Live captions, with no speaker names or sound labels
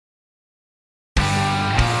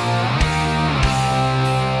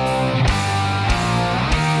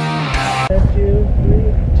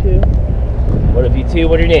2.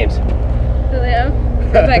 What are your names? Julio,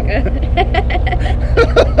 Rebecca.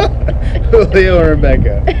 Julio and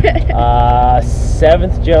Rebecca.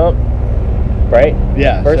 7th jump, right?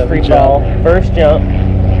 Yeah. First free fall, first jump.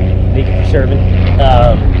 Thank you for serving.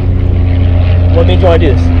 What made you want to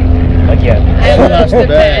do this? Again. I love the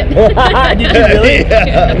bet. Did you really?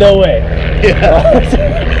 Yeah. No way. Yeah.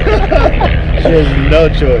 She has no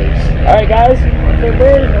choice. All right, guys.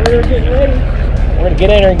 We're getting ready. We're gonna get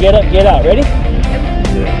in and get up, get out. Ready?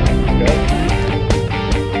 Yeah. Go.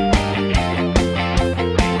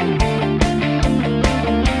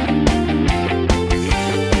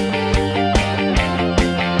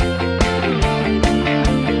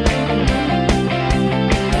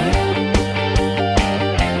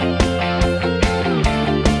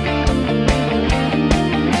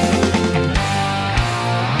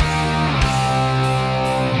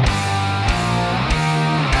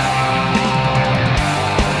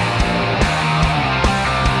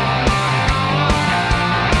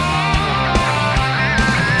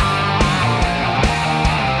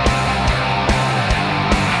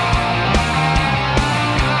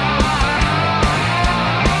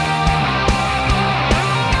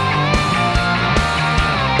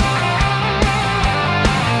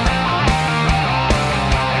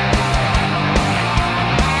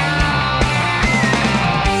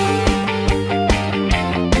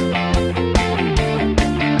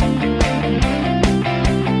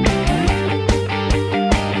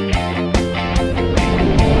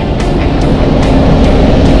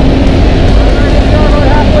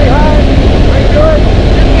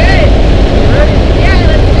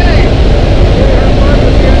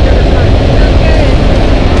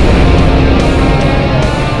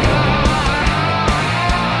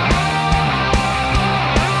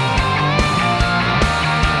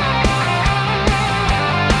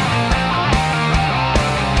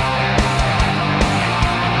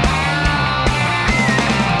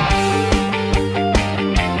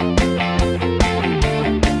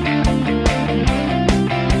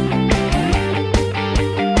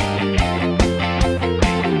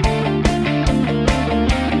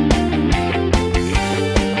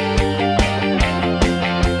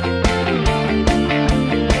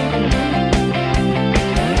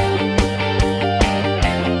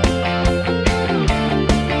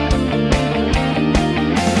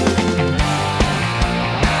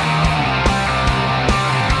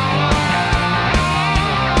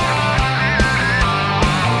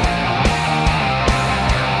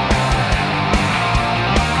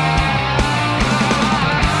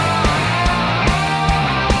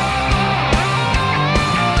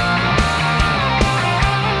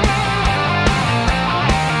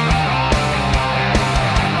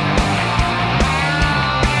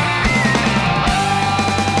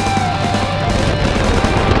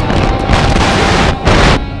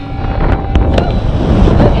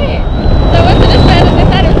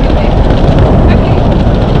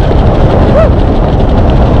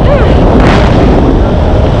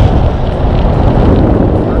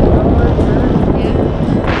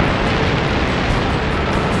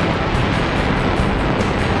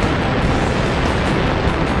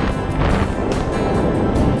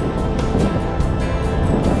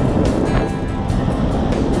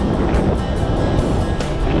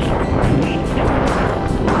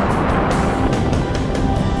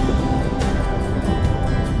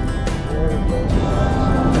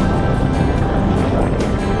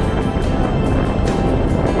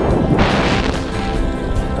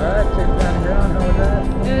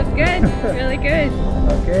 Really good.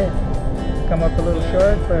 Okay. Come up a little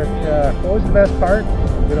short, but what was the best part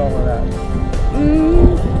with all of that?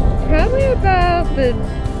 Probably about the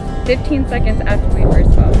 15 seconds after we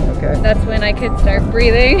first fell. Okay. That's when I could start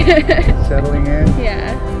breathing. Settling in?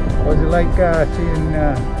 Yeah. What was it like seeing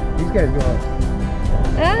these guys go up?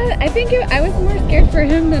 I think I was more scared for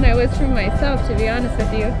him than I was for myself, to be honest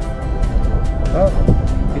with you. Well,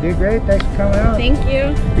 you did great. Thanks for coming out. Thank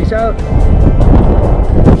you. Peace out.